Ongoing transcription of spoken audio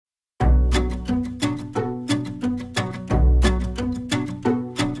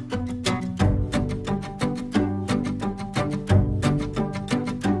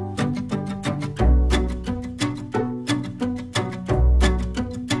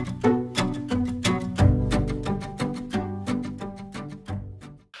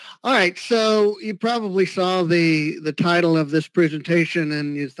right, so you probably saw the title of this presentation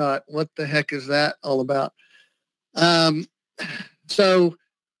and you thought, what the heck is that all about? So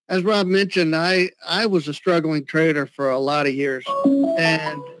as Rob mentioned, I was a struggling trader for a lot of years,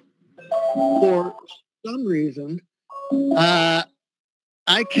 and for some reason, I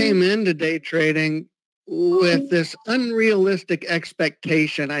came into day trading with this unrealistic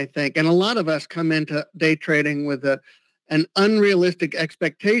expectation, I think, and a lot of us come into day trading with an unrealistic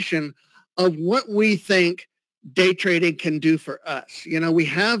expectation of what we think day trading can do for us. You know, we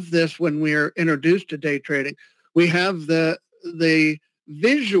have this when we're introduced to day trading. We have the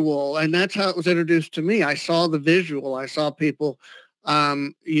visual, and that's how it was introduced to me. I saw the visual. I saw people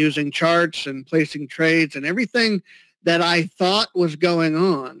using charts and placing trades, and everything that I thought was going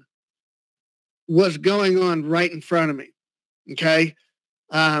on right in front of me. Okay.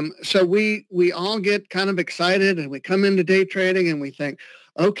 So we all get kind of excited and we come into day trading and we think,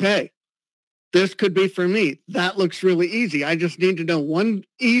 okay, this could be for me. That looks really easy. I just need to know one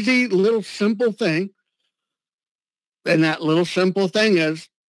easy little simple thing. And that little simple thing is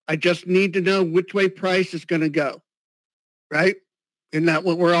I just need to know which way price is going to go. Right? Isn't that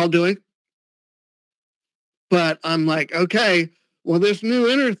what we're all doing? But I'm like, okay, well, this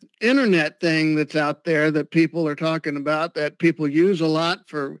new internet thing that's out there that people are talking about, that people use a lot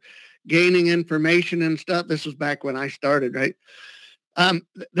for gaining information and stuff. This was back when I started, right?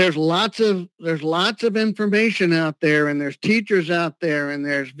 There's lots of information out there, and there's teachers out there, and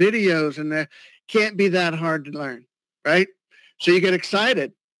there's videos, and there can't be that hard to learn, right? So you get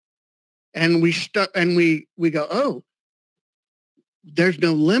excited, and we go, oh, there's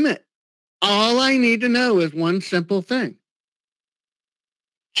no limit. All I need to know is one simple thing.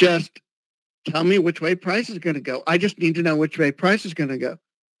 Just tell me which way price is going to go. I just need to know which way price is going to go.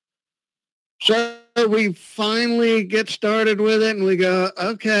 So we finally get started with it and we go,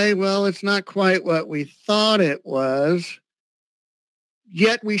 okay, well, it's not quite what we thought it was.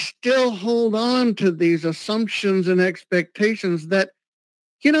 Yet we still hold on to these assumptions and expectations that,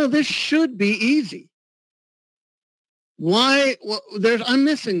 you know, this should be easy. Why? Well, I'm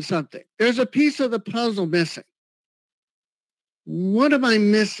missing something. There's a piece of the puzzle missing. What am I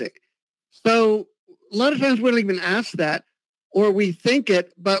missing? So a lot of times we don't even ask that, or we think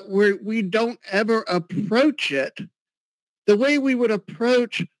it, but we don't ever approach it the way we would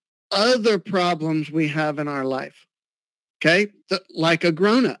approach other problems we have in our life. Okay? Like a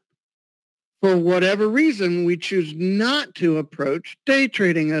grown-up. For whatever reason, we choose not to approach day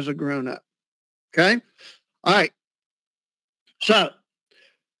trading as a grown-up. Okay? All right. So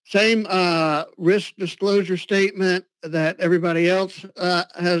same risk disclosure statement that everybody else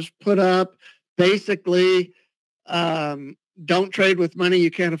has put up. Basically, don't trade with money you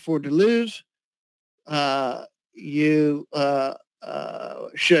can't afford to lose. You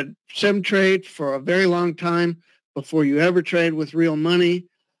should sim trade for a very long time before you ever trade with real money.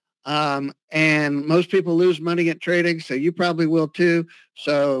 And most people lose money at trading, so you probably will too.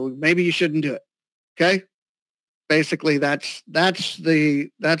 So maybe you shouldn't do it. Okay? Basically, that's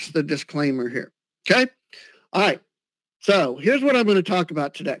the disclaimer here. Okay? All right. So here's what I'm going to talk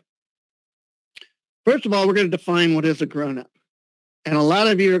about today. First of all, we're going to define what is a grown-up. And a lot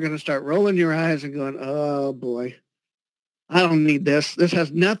of you are going to start rolling your eyes and going, oh boy, I don't need this. This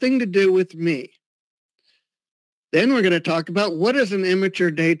has nothing to do with me. Then we're going to talk about what is an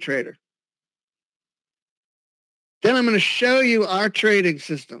immature day trader. Then I'm going to show you our trading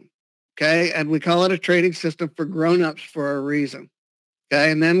system. Okay, and we call it a trading system for grown-ups for a reason. Okay,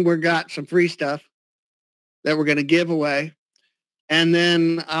 and then we've got some free stuff that we're going to give away. And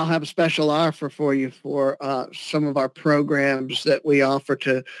then I'll have a special offer for you for some of our programs that we offer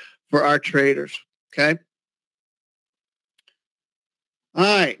for our traders. Okay. All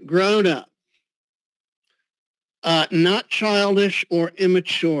right, grown-up. Not childish or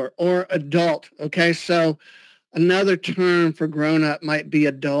immature or adult. Okay, so another term for grown-up might be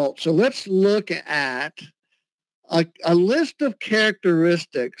adult. So let's look at a list of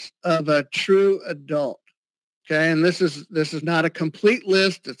characteristics of a true adult. Okay, and this is not a complete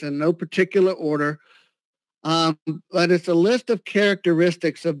list. It's in no particular order, but it's a list of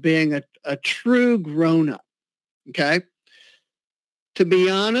characteristics of being a true grown-up. Okay, to be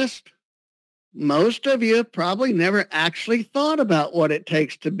honest, most of you probably never actually thought about what it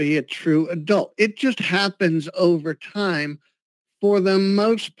takes to be a true adult. It just happens over time for the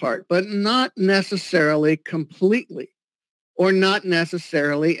most part, but not necessarily completely, or not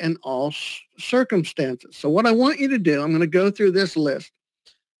necessarily in all circumstances. So what I want you to do, I'm going to go through this list.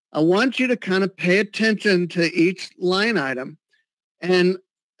 I want you to kind of pay attention to each line item. And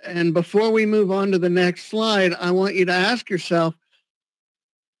before we move on to the next slide, I want you to ask yourself,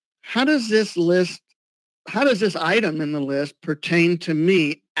 how does this item in the list pertain to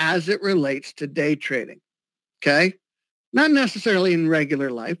me as it relates to day trading? Okay. Not necessarily in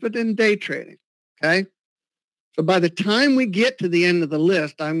regular life, but in day trading. Okay. So by the time we get to the end of the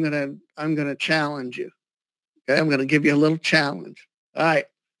list, I'm gonna challenge you. Okay. I'm gonna give you a little challenge. All right.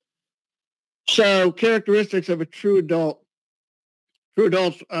 So characteristics of a true adult. True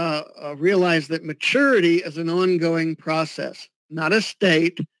adults realize that maturity is an ongoing process, not a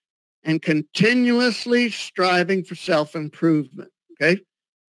state, and continuously striving for self-improvement. Okay.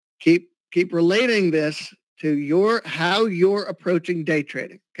 Keep relating this to how you're approaching day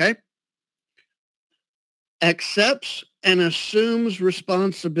trading. Okay. Accepts and assumes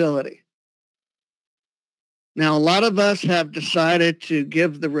responsibility. Now, a lot of us have decided to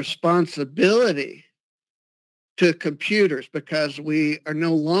give the responsibility to computers because we are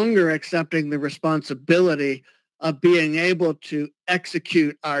no longer accepting the responsibility of being able to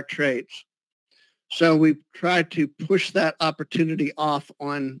execute our trades. So we try to push that opportunity off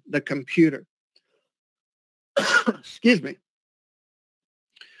on the computer. Excuse me.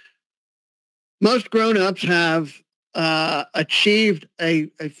 Most grown-ups have achieved a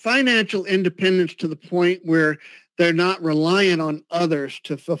financial independence to the point where they're not reliant on others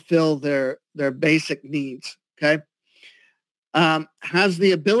to fulfill their basic needs. Okay. Has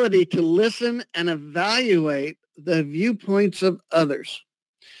the ability to listen and evaluate the viewpoints of others.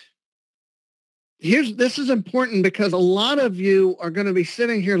 This is important because a lot of you are going to be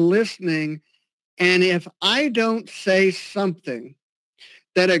sitting here listening, and if I don't say something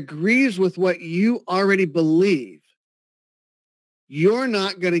that agrees with what you already believe, you're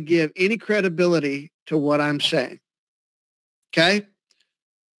not going to give any credibility to what I'm saying. Okay?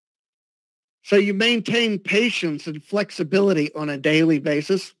 So you maintain patience and flexibility on a daily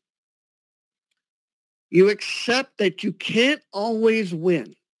basis. You accept that you can't always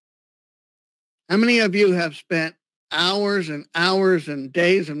win. How many of you have spent hours and hours and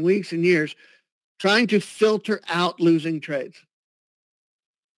days and weeks and years trying to filter out losing trades?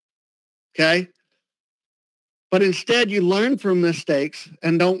 Okay? But instead, you learn from mistakes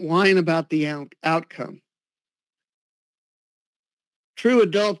and don't whine about the outcome. True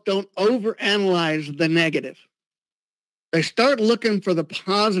adults don't overanalyze the negative. They start looking for the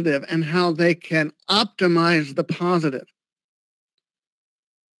positive and how they can optimize the positive.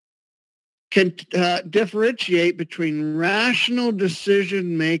 Can differentiate between rational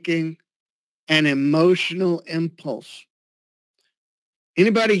decision-making and emotional impulse.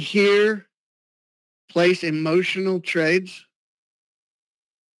 Anybody here place emotional trades?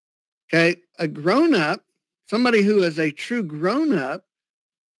 Okay, a grown-up, somebody who is a true grown-up,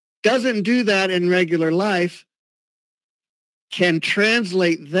 doesn't do that in regular life, can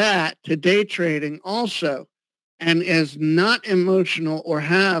translate that to day trading also, and is not emotional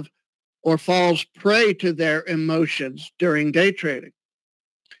or falls prey to their emotions during day trading.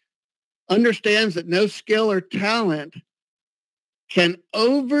 Understands that no skill or talent can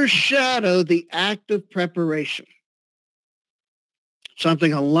overshadow the act of preparation.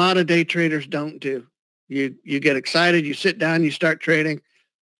 Something a lot of day traders don't do. You get excited, you sit down, you start trading,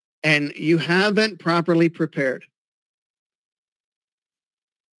 and you haven't properly prepared.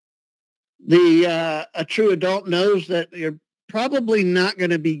 A true adult knows that you're probably not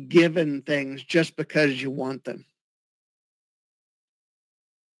going to be given things just because you want them.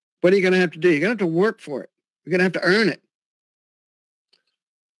 What are you going to have to do? You're going to have to work for it. You're going to have to earn it.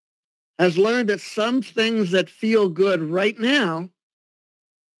 Has learned that some things that feel good right now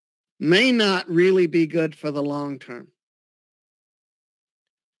may not really be good for the long term.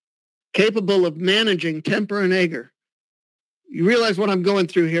 Capable of managing temper and anger. You realize what I'm going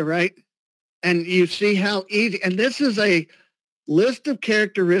through here, right? And you see how easy, and this is a list of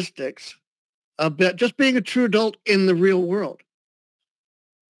characteristics about just being a true adult in the real world.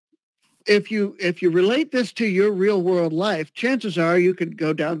 If you relate this to your real world life, chances are you could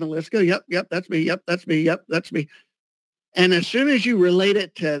go down the list, go, yep, that's me, yep, that's me, yep, that's me. And as soon as you relate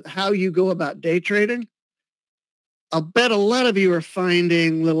it to how you go about day trading, I'll bet a lot of you are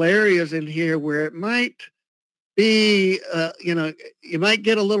finding little areas in here where it might be, you might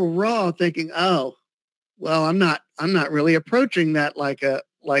get a little raw thinking, oh, well, I'm not really approaching that like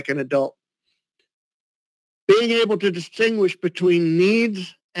an adult. Being able to distinguish between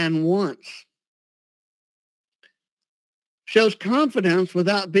needs and wants. Shows confidence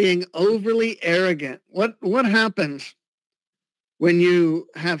without being overly arrogant. What happens when you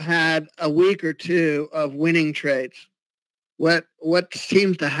have had a week or two of winning trades? What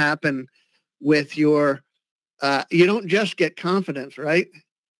seems to happen with your, you don't just get confidence, right?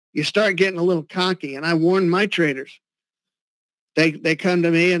 You start getting a little cocky. And I warn my traders, They come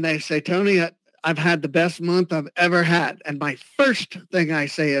to me and they say, Tony, I've had the best month I've ever had. And my first thing I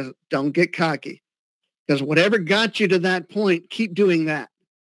say is, don't get cocky, because whatever got you to that point, keep doing that.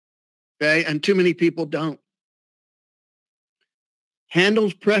 Okay. And too many people don't.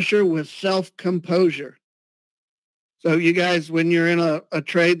 Handles pressure with self-composure. So you guys, when you're in a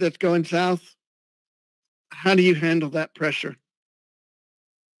trade that's going south, how do you handle that pressure?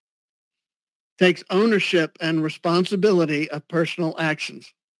 Takes ownership and responsibility of personal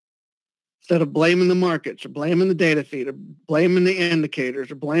actions. Instead of blaming the markets or blaming the data feed or blaming the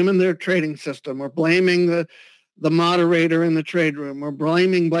indicators or blaming their trading system or blaming the moderator in the trade room or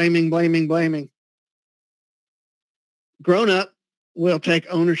blaming. Grown up will take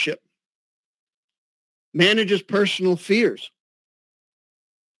ownership. Manages personal fears.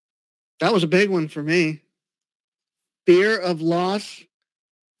 That was a big one for me. Fear of loss,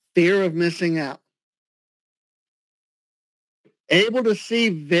 fear of missing out. Able to see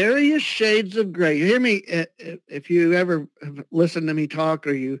various shades of gray. You hear me, if you ever have listened to me talk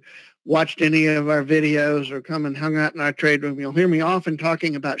or you watched any of our videos or come and hung out in our trade room, you'll hear me often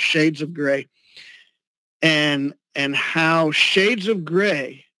talking about shades of gray and how shades of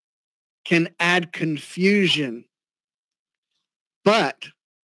gray can add confusion. But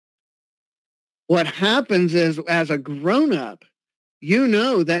what happens is, as a grown-up, you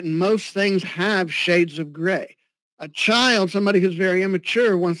know that most things have shades of gray. A child, somebody who's very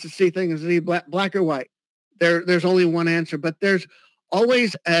immature, wants to see things as black or white. There's only one answer, but there's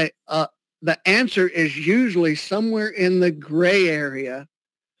always the answer is usually somewhere in the gray area,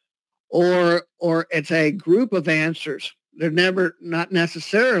 or it's a group of answers. They're not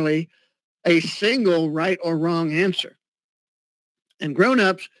necessarily a single right or wrong answer. And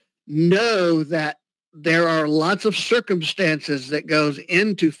grown-ups know that there are lots of circumstances that goes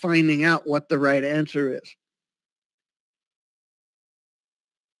into finding out what the right answer is.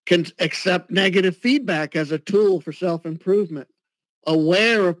 Can accept negative feedback as a tool for self-improvement.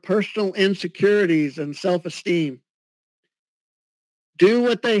 Aware of personal insecurities and self-esteem. Do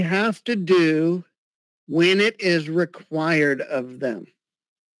what they have to do when it is required of them.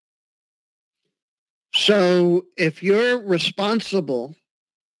 So if you're responsible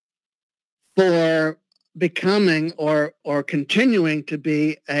for becoming or continuing to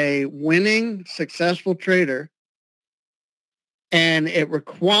be a winning, successful trader, and it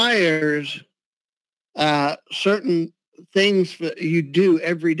requires certain things that you do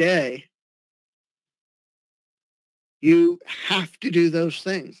every day, you have to do those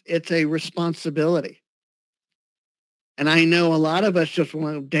things. It's a responsibility. And I know a lot of us just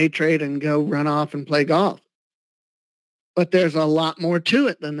want to day trade and go run off and play golf. But there's a lot more to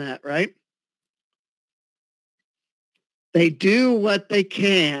it than that, right? They do what they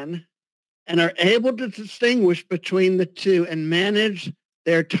can and are able to distinguish between the two and manage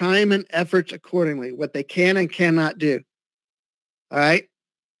their time and efforts accordingly, what they can and cannot do. All right?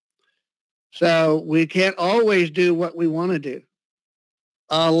 So we can't always do what we want to do.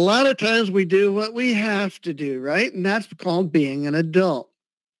 A lot of times we do what we have to do, right? And that's called being an adult.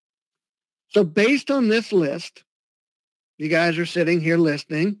 So based on this list, you guys are sitting here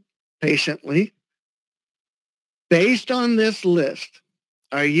listening patiently. Based on this list,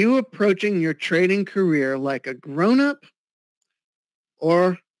 are you approaching your trading career like a grown-up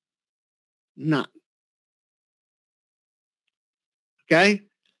or not? Okay?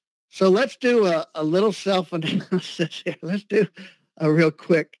 So let's do a little self-analysis here. Let's do a real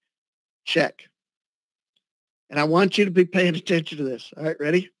quick check. And I want you to be paying attention to this. All right,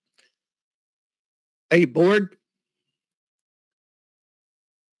 ready? Are you bored?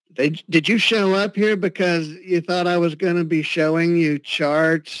 Did you show up here because you thought I was going to be showing you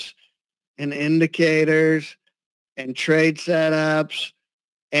charts and indicators and trade setups,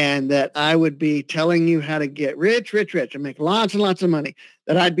 and that I would be telling you how to get rich, and make lots and lots of money,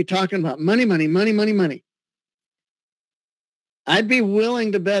 that I'd be talking about money? I'd be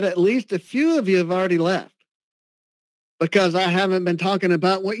willing to bet at least a few of you have already left because I haven't been talking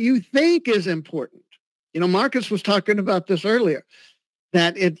about what you think is important. You know, Marcus was talking about this earlier,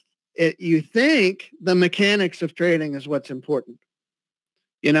 that you think the mechanics of trading is what's important.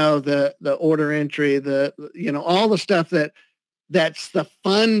 You know, the order entry, all the stuff that's the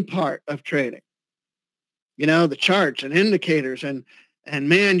fun part of trading. You know, the charts and indicators and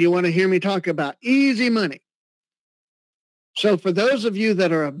man, you want to hear me talk about easy money. So for those of you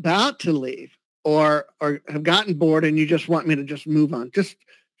that are about to leave or have gotten bored and you just want me to just move on, just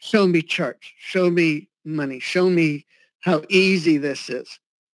show me charts, show me money, show me how easy this is.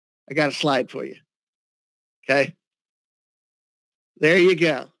 I got a slide for you. Okay. There you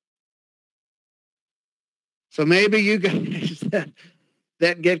go. So maybe you guys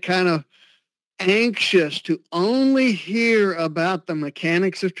that get kind of anxious to only hear about the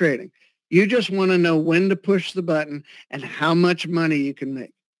mechanics of trading. You just want to know when to push the button and how much money you can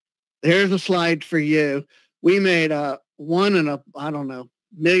make. There's a slide for you. We made $1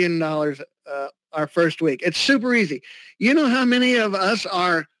 million our first week. It's super easy. You know how many of us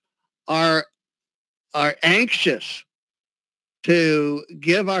are anxious to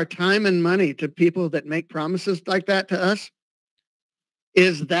give our time and money to people that make promises like that to us?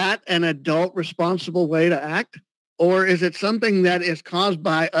 Is that an adult responsible way to act? Or is it something that is caused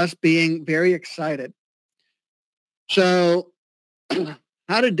by us being very excited? So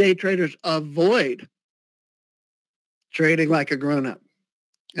how do day traders avoid trading like a grown-up?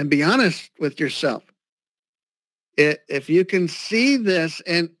 And be honest with yourself. If you can see this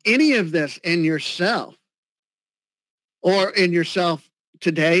and any of this in yourself, or in yourself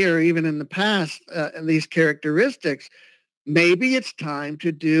today or even in the past, these characteristics, maybe it's time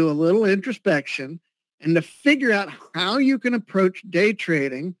to do a little introspection and to figure out how you can approach day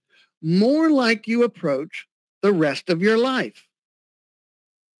trading more like you approach the rest of your life.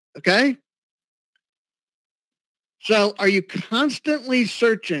 Okay? So are you constantly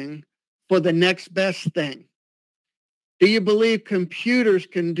searching for the next best thing? Do you believe computers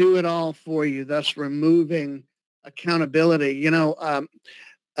can do it all for you, thus removing accountability? You know,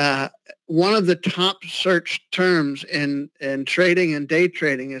 one of the top search terms in trading and day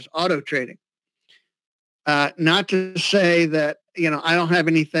trading is auto trading. Not to say that, I don't have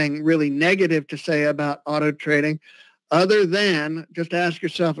anything really negative to say about auto trading other than just ask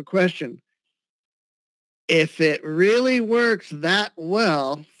yourself a question. If it really works that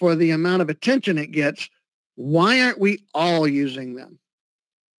well for the amount of attention it gets, why aren't we all using them?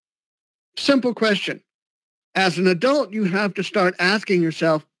 Simple question. As an adult, you have to start asking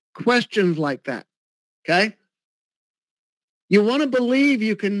yourself questions like that, okay? You want to believe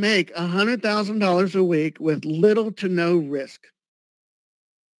you can make $100,000 a week with little to no risk.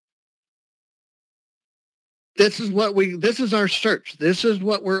 This is our search. This is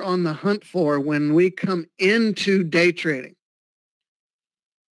what we're on the hunt for when we come into day trading.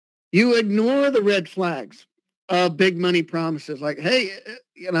 You ignore the red flags of big money promises like, hey,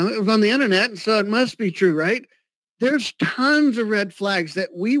 it was on the internet, and so it must be true, right? There's tons of red flags that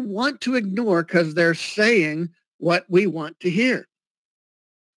we want to ignore because they're saying what we want to hear.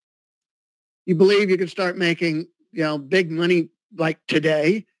 You believe you can start making, big money like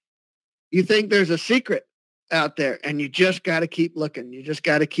today. You think there's a secret out there, and you just got to keep looking. You just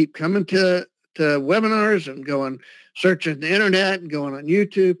got to keep coming to webinars and going searching the internet and going on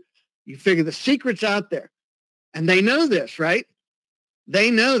YouTube. You figure the secret's out there. And they know this, right?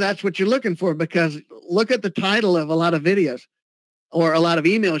 They know that's what you're looking for because look at the title of a lot of videos or a lot of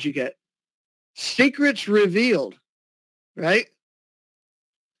emails you get. Secrets revealed, right?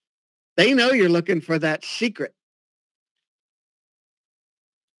 They know you're looking for that secret.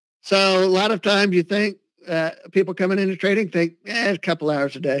 So a lot of times you think people coming into trading think, a couple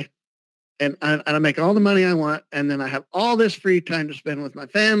hours a day. And I make all the money I want. And then I have all this free time to spend with my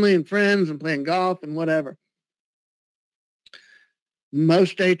family and friends and playing golf and whatever.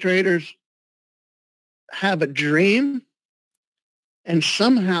 Most day traders have a dream, and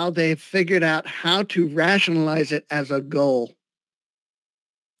somehow they've figured out how to rationalize it as a goal.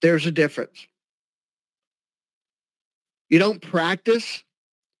 There's a difference. You don't practice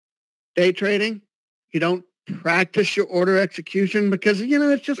day trading. You don't practice your order execution because,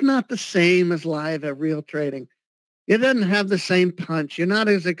 it's just not the same as live at real trading. It doesn't have the same punch. You're not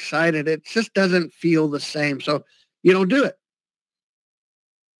as excited. It just doesn't feel the same. So you don't do it.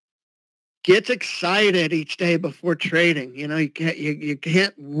 Get excited each day before trading. You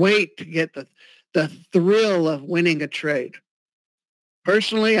can't wait to get the thrill of winning a trade.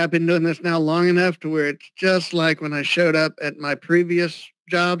 Personally, I've been doing this now long enough to where it's just like when I showed up at my previous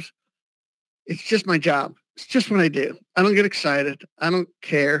jobs. It's just my job. It's just what I do. I don't get excited. I don't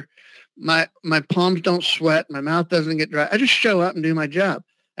care. My palms don't sweat. My mouth doesn't get dry. I just show up and do my job.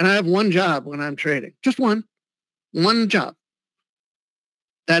 And I have one job when I'm trading. Just one job.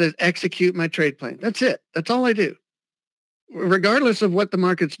 That is execute my trade plan. That's it. That's all I do. Regardless of what the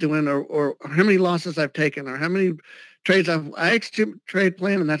market's doing or how many losses I've taken or how many trades I execute trade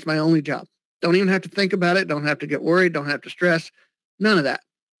plan, and that's my only job. Don't even have to think about it. Don't have to get worried. Don't have to stress. None of that.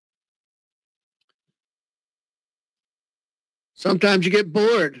 Sometimes you get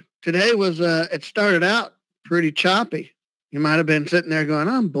bored. Today it started out pretty choppy. You might have been sitting there going,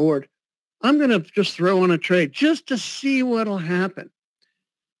 I'm bored. I'm going to just throw on a trade just to see what'll happen.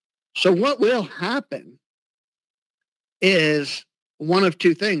 So what will happen is one of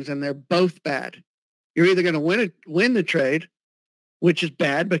two things, and they're both bad. You're either going to win the trade which is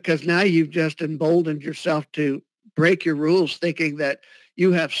bad because now you've just emboldened yourself to break your rules thinking that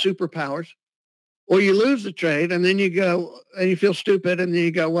you have superpowers. Or you lose the trade and then you go and you feel stupid and then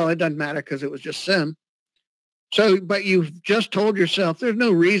you go, well, it doesn't matter because it was just sim. So, but you've just told yourself there's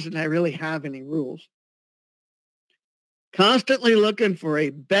no reason I really have any rules. Constantly looking for a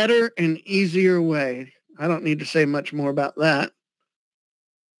better and easier way. I don't need to say much more about that.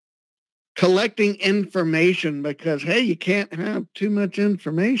 Collecting information because, hey, you can't have too much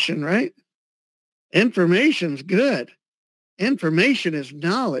information, right? Information's good. Information is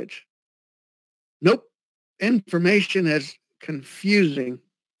knowledge. Nope. Information is confusing.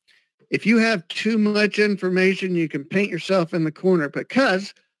 If you have too much information, you can paint yourself in the corner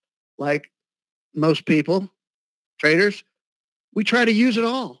because, like most people, traders, we try to use it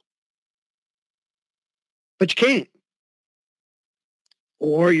all. But you can't.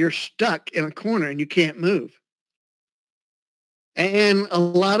 Or you're stuck in a corner and you can't move. And a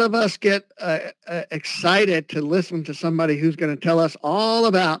lot of us get excited to listen to somebody who's going to tell us all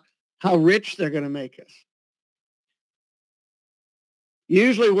about how rich they're going to make us.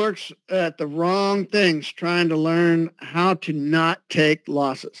 Usually works at the wrong things, trying to learn how to not take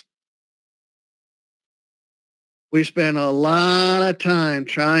losses. We spend a lot of time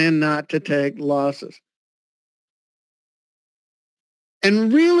trying not to take losses.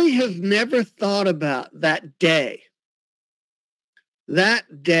 And really has never thought about that day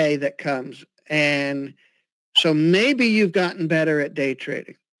that comes. And so maybe you've gotten better at day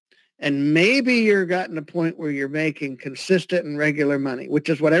trading. And maybe you're gotten to a point where you're making consistent and regular money, which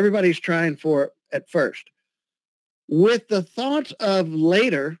is what everybody's trying for at first. With the thoughts of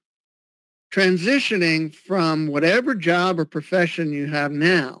later transitioning from whatever job or profession you have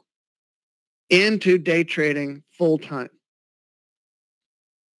now into day trading full time.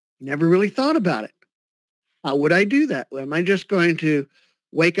 Never really thought about it. How would I do that? Am I just going to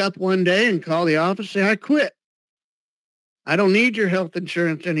wake up one day and call the office and say, I quit? I don't need your health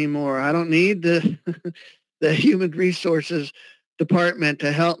insurance anymore. I don't need the human resources department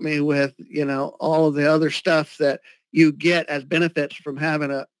to help me with, all of the other stuff that you get as benefits from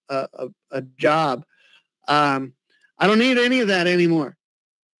having a job. I don't need any of that anymore.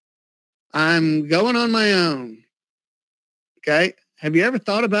 I'm going on my own. Okay. Have you ever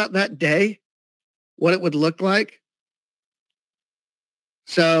thought about that day? What it would look like?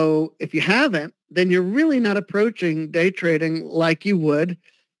 So if you haven't, then you're really not approaching day trading like you would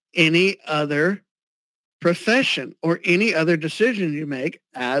any other profession or any other decision you make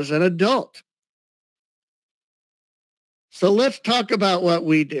as an adult. So let's talk about what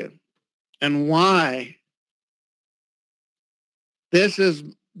we do and why this is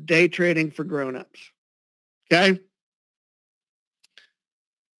day trading for grownups. Okay?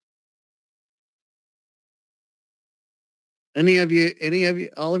 Any of you,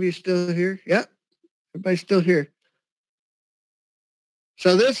 all of you still here? Yeah, everybody's still here.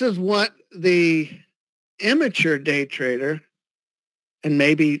 So this is what the immature day trader, and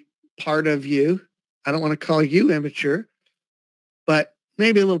maybe part of you, I don't want to call you immature, but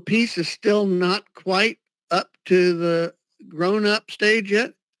maybe a little piece is still not quite up to the grown-up stage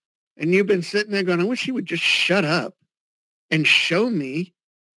yet. And you've been sitting there going, I wish he would just shut up and show me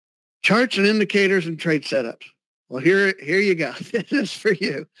charts and indicators and trade setups. Well, here you go. This is for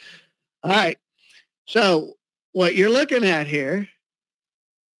you. All right. So what you're looking at here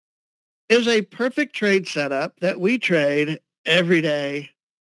is a perfect trade setup that we trade every day,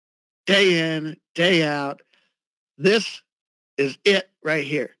 day in, day out. This is it right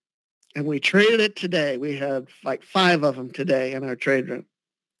here. And we traded it today. We had like 5 of them today in our trade room.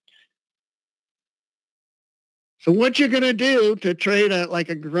 So what you're going to do to trade like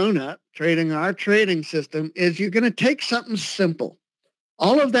a grown-up, trading our trading system, is you're going to take something simple.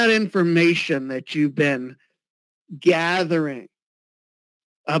 All of that information that you've been gathering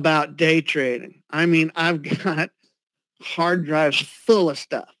about day trading. I mean, I've got hard drives full of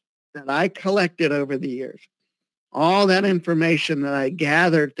stuff that I collected over the years. All that information that I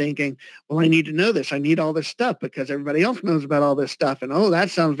gathered thinking, well, I need to know this. I need all this stuff because everybody else knows about all this stuff. And, oh, that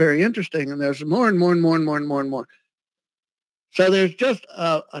sounds very interesting. And there's more and more and more and more and more and more. So there's just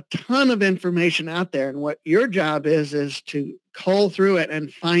a ton of information out there. And what your job is to cull through it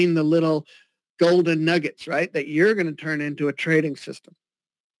and find the little golden nuggets, right, that you're going to turn into a trading system.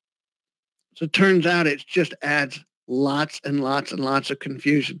 So it turns out it just adds lots and lots and lots of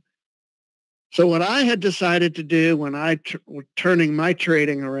confusion. So what I had decided to do when I was turning my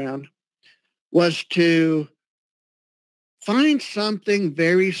trading around was to find something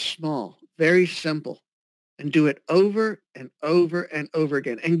very small, very simple, and do it over and over and over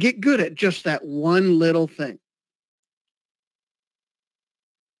again and get good at just that one little thing.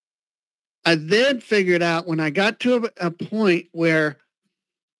 I then figured out when I got to a point where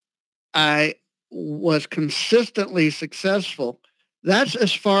I was consistently successful, that's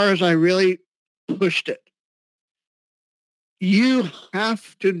as far as I really pushed it. You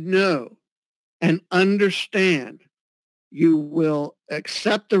have to know and understand. You will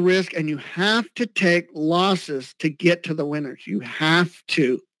accept the risk, and you have to take losses to get to the winners. You have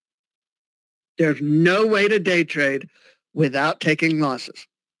to. There's no way to day trade without taking losses.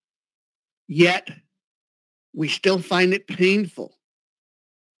 Yet, we still find it painful.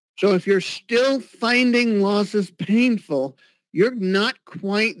 So if you're still finding losses painful, you're not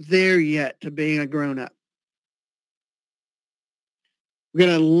quite there yet to being a grown-up. We're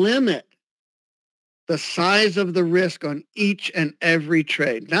going to limit the size of the risk on each and every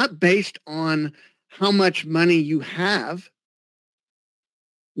trade, not based on how much money you have.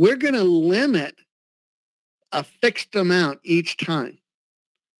 We're going to limit a fixed amount each time.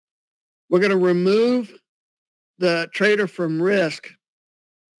 We're going to remove the trader from risk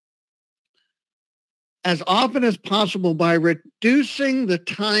as often as possible by reducing the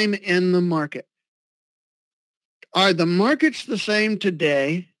time in the market. Are the markets the same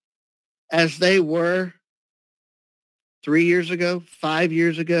today as they were 3 years ago, 5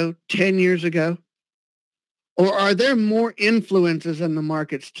 years ago, 10 years ago? Or are there more influences in the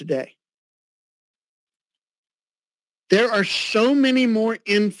markets today? There are so many more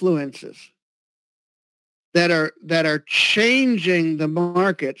influences that are changing the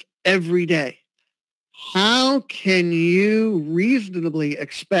markets every day. How can you reasonably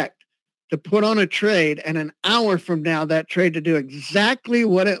expect to put on a trade and an hour from now that trade to do exactly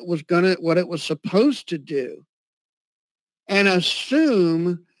what it was supposed to do, and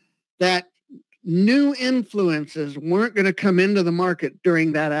assume that new influences weren't going to come into the market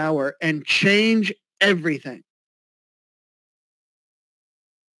during that hour and change everything?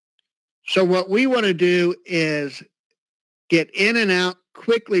 So what we want to do is get in and out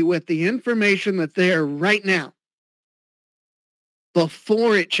quickly with the information that's there right now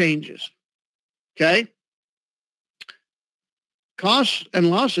before it changes. Okay? Costs and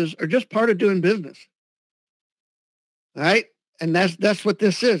losses are just part of doing business. All right? And that's what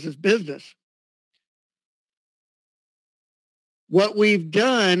this is business. What we've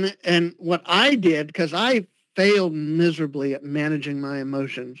done and what I did, because I failed miserably at managing my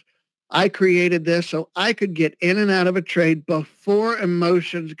emotions, I created this so I could get in and out of a trade before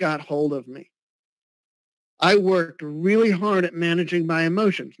emotions got hold of me. I worked really hard at managing my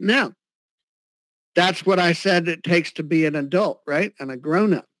emotions. Now, that's what I said it takes to be an adult, right? And a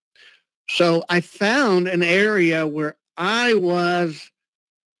grown-up. So I found an area where I was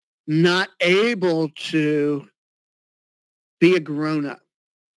not able to be a grown-up.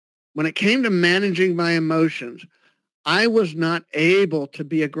 When it came to managing my emotions, I was not able to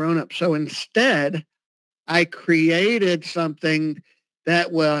be a grown-up. So instead, I created something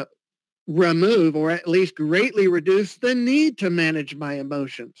that will remove or at least greatly reduce the need to manage my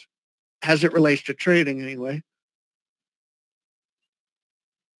emotions as it relates to trading anyway.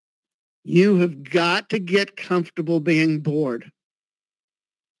 You have got to get comfortable being bored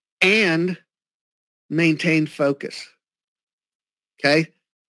and maintain focus. Okay?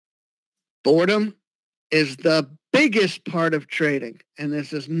 Boredom is the biggest part of trading. And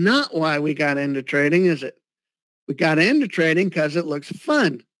this is not why we got into trading, is it? We got into trading because it looks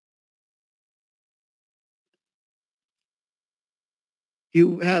fun.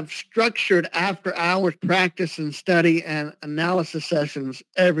 You have structured after hours practice and study and analysis sessions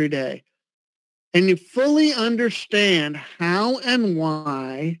every day. And you fully understand how and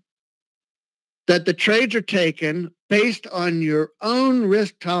why that the trades are taken based on your own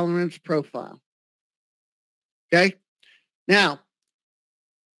risk tolerance profile. Okay? Now,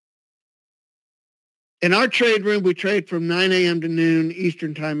 in our trade room, we trade from 9 a.m. to noon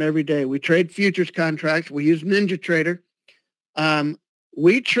Eastern time every day. We trade futures contracts. We use NinjaTrader.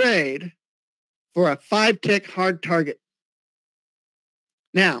 We trade for a 5-tick hard target.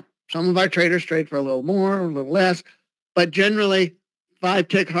 Now, some of our traders trade for a little more, a little less, but generally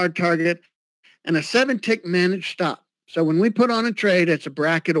 5-tick hard target and a 7-tick managed stop. So when we put on a trade, it's a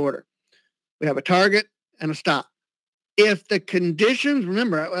bracket order. We have a target and a stop. If the conditions,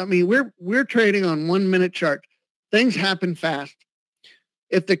 remember, I mean, we're trading on 1-minute chart. Things happen fast.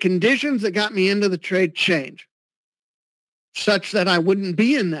 If the conditions that got me into the trade change, such that I wouldn't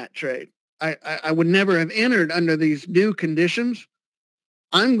be in that trade, I would never have entered under these new conditions,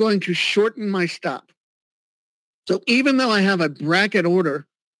 I'm going to shorten my stop. So even though I have a bracket order,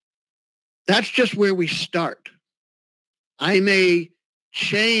 that's just where we start. I may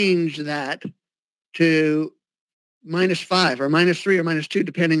change that to -5 or -3 or -2,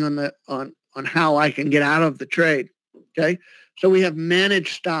 depending on the on how I can get out of the trade. Okay, so we have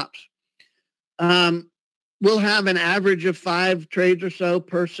managed stops. We'll have an average of 5 trades or so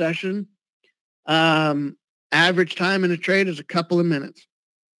per session. Average time in a trade is a couple of minutes.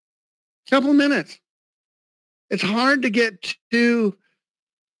 Couple of minutes. It's hard to get too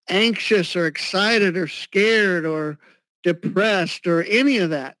anxious or excited or scared or depressed or any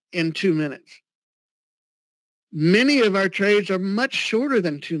of that in 2 minutes. Many of our trades are much shorter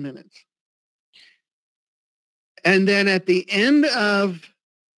than 2 minutes. And then at the end of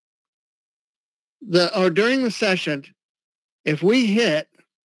during the session, if we hit,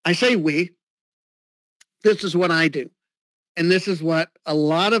 I say we, this is what I do. And this is what a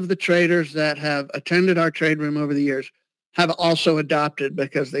lot of the traders that have attended our trade room over the years have also adopted,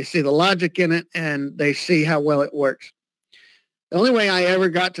 because they see the logic in it and they see how well it works. The only way I ever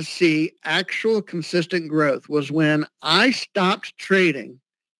got to see actual consistent growth was when I stopped trading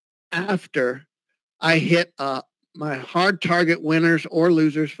after I hit my hard target winners or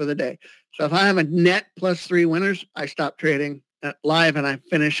losers for the day. So if I have a net +3 winners, I stop trading live and I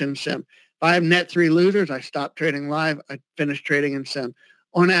finish in sim. If I have net 3 losers, I stop trading live. I finish trading in sim.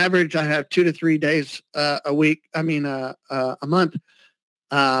 On average, I have 2 to 3 days a month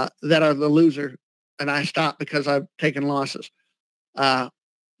that are the loser, and I stop because I've taken losses.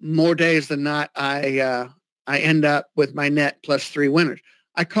 More days than not, I end up with my net +3 winners.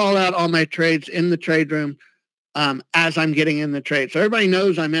 I call out all my trades in the trade room as I'm getting in the trade. So everybody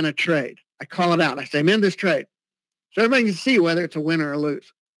knows I'm in a trade. I call it out. I say, I'm in this trade. So everybody can see whether it's a win or a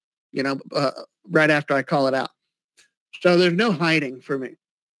lose, right after I call it out. So there's no hiding for me.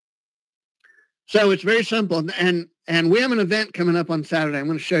 So it's very simple. And we have an event coming up on Saturday. I'm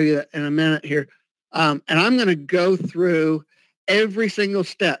going to show you that in a minute here. And I'm going to go through every single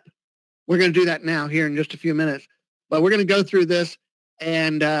step. We're going to do that now here in just a few minutes. But we're going to go through this,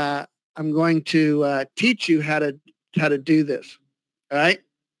 and I'm going to teach you how to do this. All right?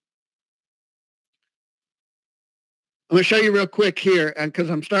 I'm going to show you real quick here, because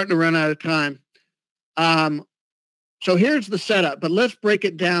I'm starting to run out of time. So here's the setup, but let's break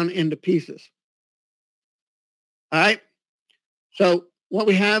it down into pieces. All right? So what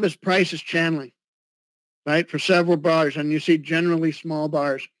we have is price is channeling, right, for several bars, and you see generally small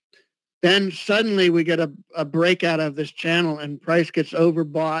bars. Then suddenly we get a breakout of this channel, and price gets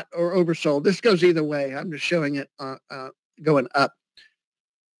overbought or oversold. This goes either way. I'm just showing it going up.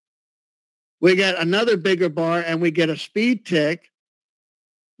 We get another bigger bar, and we get a speed tick,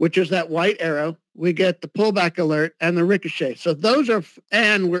 which is that white arrow. We get the pullback alert and the ricochet. So those are,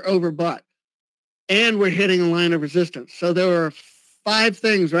 and we're overbought, and we're hitting a line of resistance. So there are 5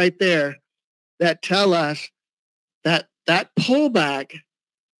 things right there that tell us that that pullback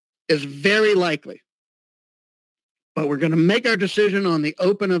is very likely. But we're going to make our decision on the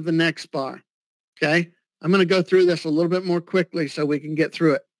open of the next bar. Okay? I'm going to go through this a little bit more quickly so we can get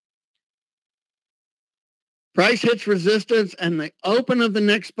through it. Price hits resistance, and the open of the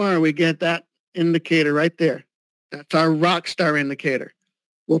next bar, we get that indicator right there. That's our Rockstar indicator.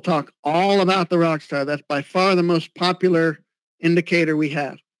 We'll talk all about the Rockstar. That's by far the most popular indicator we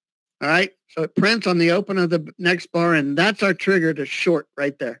have. All right? So it prints on the open of the next bar, and that's our trigger to short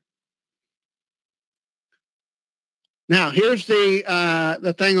right there. Now, here's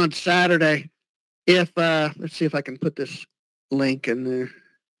the thing on Saturday. If let's see if I can put this link in there.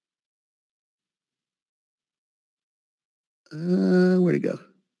 Where'd it go?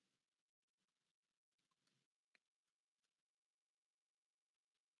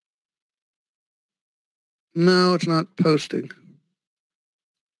 No, it's not posting.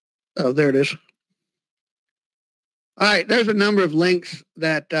 Oh, there it is. All right, there's a number of links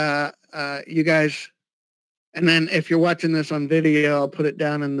that you guys, and then if you're watching this on video, I'll put it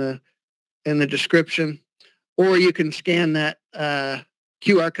down in the description, or you can scan that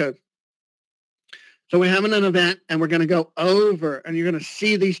QR code. So we're having an event, and we're going to go over, and you're going to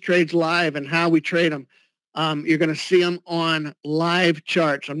see these trades live and how we trade them. You're going to see them on live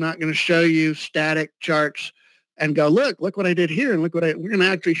charts. I'm not going to show you static charts and go, look what I did here, and we're going to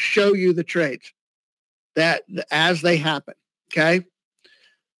actually show you the trades that as they happen. Okay.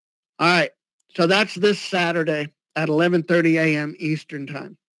 All right. So that's this Saturday at 11:30 a.m. Eastern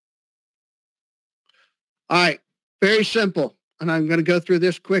time. All right. Very simple. And I'm going to go through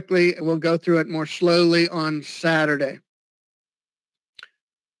this quickly, and we'll go through it more slowly on Saturday.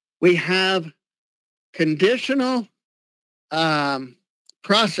 We have conditional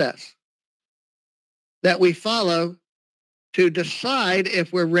process that we follow to decide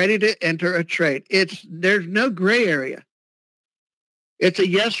if we're ready to enter a trade. There's no gray area. It's a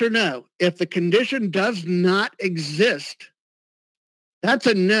yes or no. If the condition does not exist, that's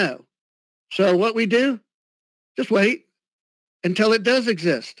a no. So what we do, just wait until it does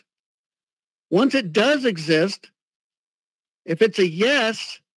exist. Once it does exist, if it's a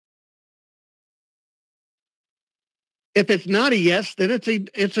yes, if it's not a yes, then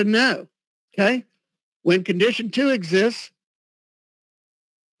it's a no. Okay? When condition 2 exists,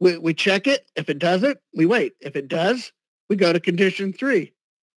 we check it. If it doesn't, we wait. If it does, we go to condition 3.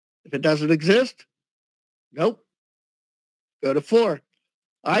 If it doesn't exist, nope. Go to 4.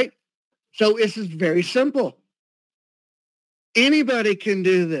 All right? So this is very simple. Anybody can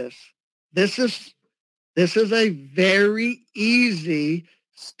do this. This is a very easy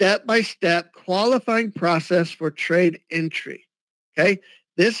step-by-step qualifying process for trade entry. Okay?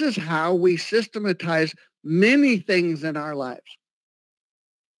 This is how we systematize many things in our lives.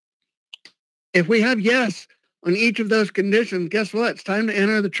 If we have yes on each of those conditions, guess what? It's time to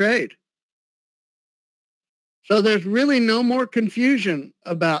enter the trade. So there's really no more confusion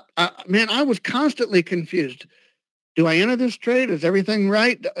about, man, I was constantly confused. Do I enter this trade? Is everything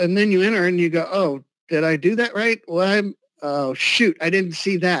right? And then you enter and you go, oh, did I do that right? Well, oh, shoot, I didn't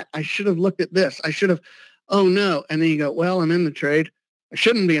see that. I should have looked at this. I should have, oh, no. And then you go, well, I'm in the trade. I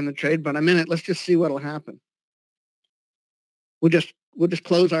shouldn't be in the trade, but I'm in it. Let's just see what will happen. We'll just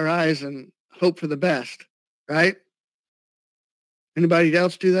close our eyes and hope for the best, right? Anybody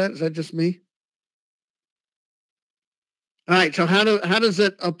else do that? Is that just me? All right, so how does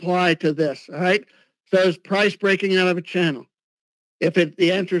it apply to this? All right, so is price breaking out of a channel? If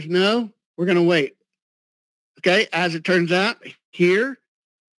the answer is no, we're going to wait. Okay, as it turns out, here,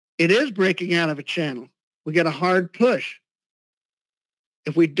 it is breaking out of a channel. We get a hard push.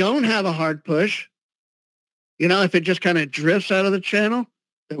 If we don't have a hard push, if it just kind of drifts out of the channel,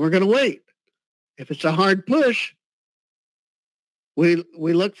 then we're going to wait. If it's a hard push, we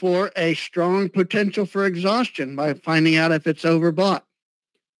look for a strong potential for exhaustion by finding out if it's overbought.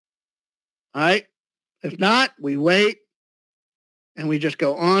 All right? If not, we wait, and we just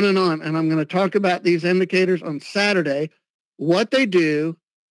go on. And I'm going to talk about these indicators on Saturday, what they do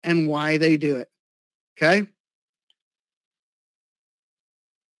and why they do it. Okay?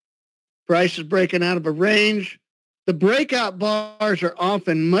 Price is breaking out of a range. The breakout bars are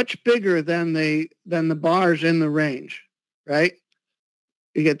often much bigger than the bars in the range, right?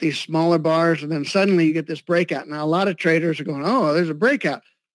 You get these smaller bars, and then suddenly you get this breakout. Now, a lot of traders are going, oh, there's a breakout.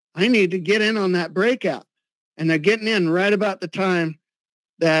 I need to get in on that breakout. And they're getting in right about the time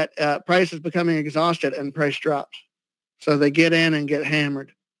that price is becoming exhausted and price drops. So they get in and get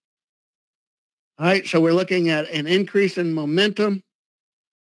hammered. All right, so we're looking at an increase in momentum.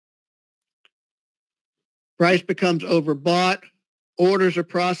 Price becomes overbought. Orders are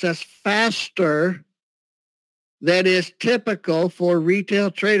processed faster. That is typical for retail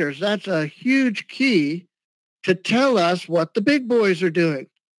traders. That's a huge key to tell us what the big boys are doing.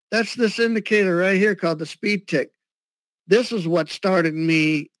 That's this indicator right here called the speed tick. This is what started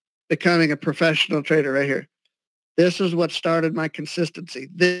me becoming a professional trader right here. This is what started my consistency.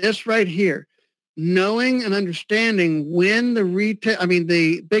 This right here, knowing and understanding when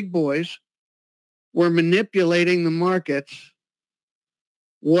the big boys were manipulating the markets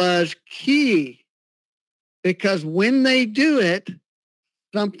was key. Because when they do it,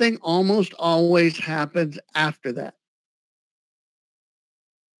 something almost always happens after that.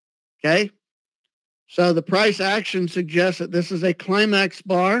 Okay? So the price action suggests that this is a climax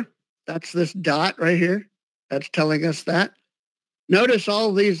bar. That's this dot right here. That's telling us that. Notice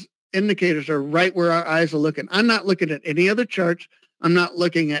all these indicators are right where our eyes are looking. I'm not looking at any other charts. I'm not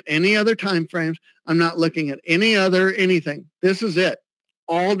looking at any other time frames. I'm not looking at any other anything. This is it.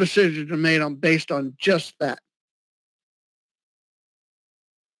 All decisions are made based on just that.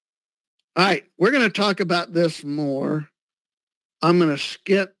 All right, we're going to talk about this more. I'm going to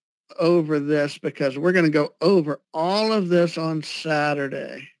skip over this because we're going to go over all of this on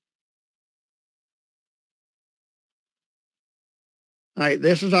Saturday. All right,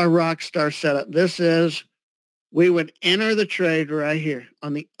 this is our Rockstar setup. We would enter the trade right here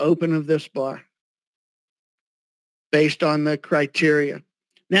on the open of this bar based on the criteria.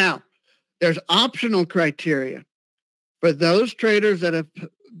 Now, there's optional criteria for those traders that have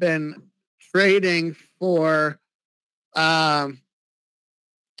been trading for our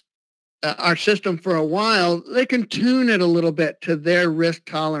system for a while. They can tune it a little bit to their risk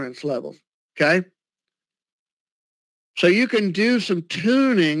tolerance levels, okay? So you can do some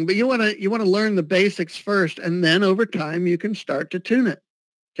tuning, but you want to learn the basics first, and then over time you can start to tune it,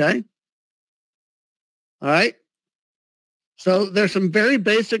 okay? All right? So there's some very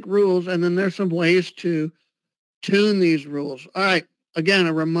basic rules, and then there's some ways to tune these rules. All right. again,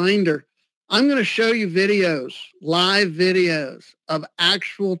 a reminder, I'm going to show you videos, live videos of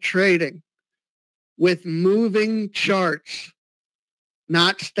actual trading with moving charts,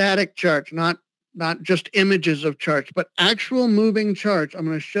 not static charts, not just images of charts, but actual moving charts. I'm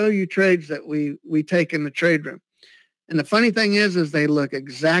going to show you trades that we take in the trade room. And the funny thing is they look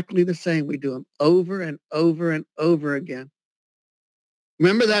exactly the same. We do them over and over and over again.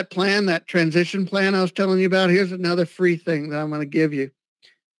 Remember that plan, that transition plan I was telling you about? Here's another free thing that I'm going to give you.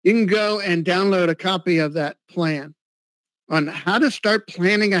 You can go and download a copy of that plan on how to start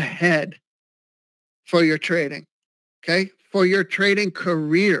planning ahead for your trading, okay? For your trading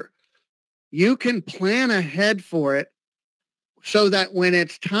career. You can plan ahead for it so that when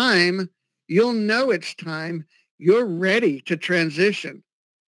it's time, you'll know it's time. You're ready to transition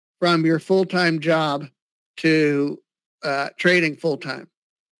from your full-time job to trading full-time.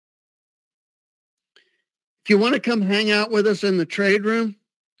 If you want to come hang out with us in the trade room,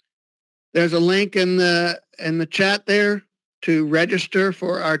 there's a link in the chat there to register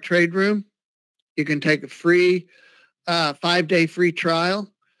for our trade room. You can take a free 5-day free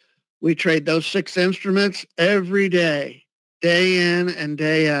trial. We trade those 6 instruments every day, day in and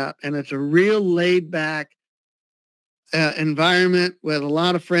day out. And it's a real laid-back environment with a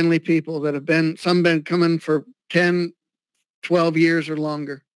lot of friendly people that have been coming for 10, 12 years or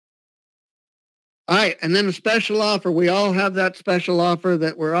longer. All right, and then a special offer. We all have that special offer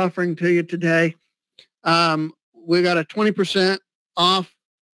that we're offering to you today. We got a 20% off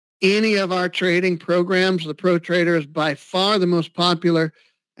any of our trading programs. The Pro Trader is by far the most popular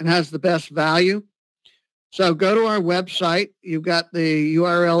and has the best value. So go to our website. You've got the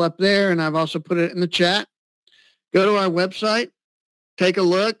URL up there, and I've also put it in the chat. Go to our website, take a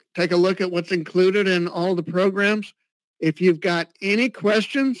look at what's included in all the programs. If you've got any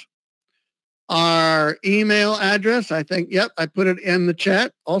questions, our email address, I put it in the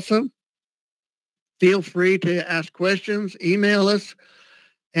chat also. Feel free to ask questions, email us,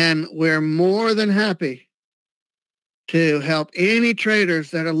 and we're more than happy to help any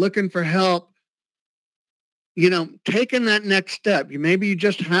traders that are looking for help, taking that next step. Maybe you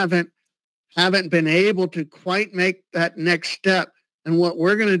just haven't been able to quite make that next step. And what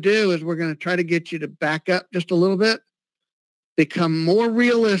we're going to do is we're going to try to get you to back up just a little bit, become more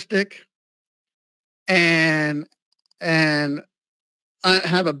realistic, and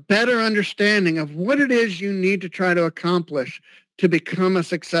have a better understanding of what it is you need to try to accomplish to become a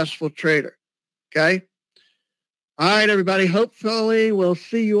successful trader. Okay? All right, everybody. Hopefully we'll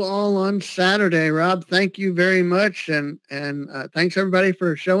see you all on Saturday. Rob, thank you very much. And thanks, everybody,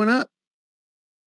 for showing up.